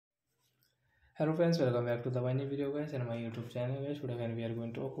Hello friends, welcome back to the new video guys and my YouTube channel guys. Today we are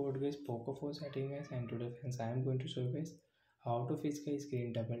going to talk about guys Poco phone setting guys, and today friends I am going to show you guys how to fix guys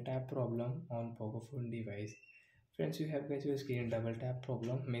screen double tap problem on Poco phone device. Friends, you have guys your screen double tap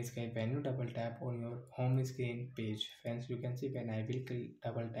problem means guys when you double tap on your home screen page. Friends, you can see when I will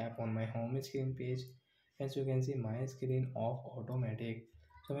double tap on my home screen page, friends you can see my screen off automatic.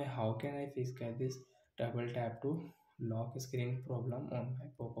 So how can I fix guys this double tap to lock screen problem on my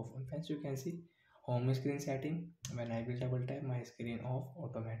Poco phone? Friends, you can see home screen setting. When I will double tap, my screen off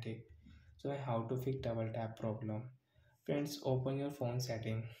automatic. So how to fix double tap problem? Friends, open your phone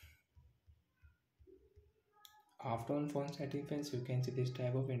setting. After on phone setting, friends, you can see this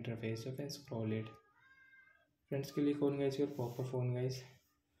type of interface. So friends, scroll it. Friends, click on guys your Poco phone guys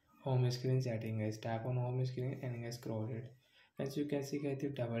home screen setting guys. Tap on home screen and guys scroll it. Friends, you can see guys the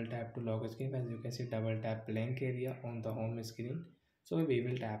double tap to lock screen. As you can see double tap blank area on the home screen. So we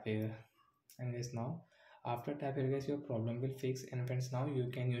will tap here. And guys now after tap here guys your problem will fix. And friends now you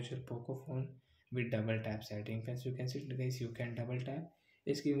can use your Poco phone with double tap setting. Friends, you can see guys you can double tap,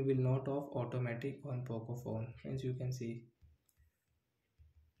 screen will not off automatic on Poco phone. Friends, you can see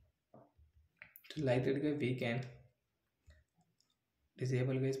so like that guys we can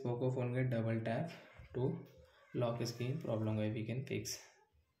disable guys Poco phone get double tap to lock screen problem guys we can fix.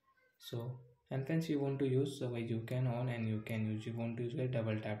 So and friends you want to use, so you can on and you can use, you want to use a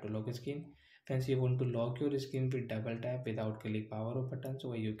double tap to lock screen. Friends, you want to lock your screen with double tap without click power or button,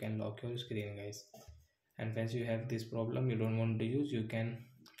 so you can lock your screen guys. And friends, you have this problem you don't want to use, you can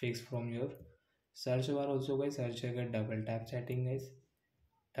fix from your search bar also guys. Search again double tap setting guys,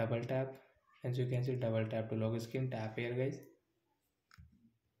 double tap. As you can see double tap to lock screen, tap here guys,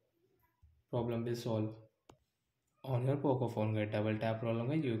 problem will solve on your Poco phone guys. Double tap problem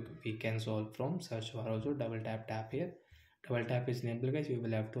guys you we can solve from search bar also. Double tap here, double tap is enabled guys, you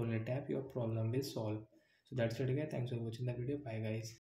will have to only tap, your problem will solve. So that's it guys, thanks for watching the video, bye guys.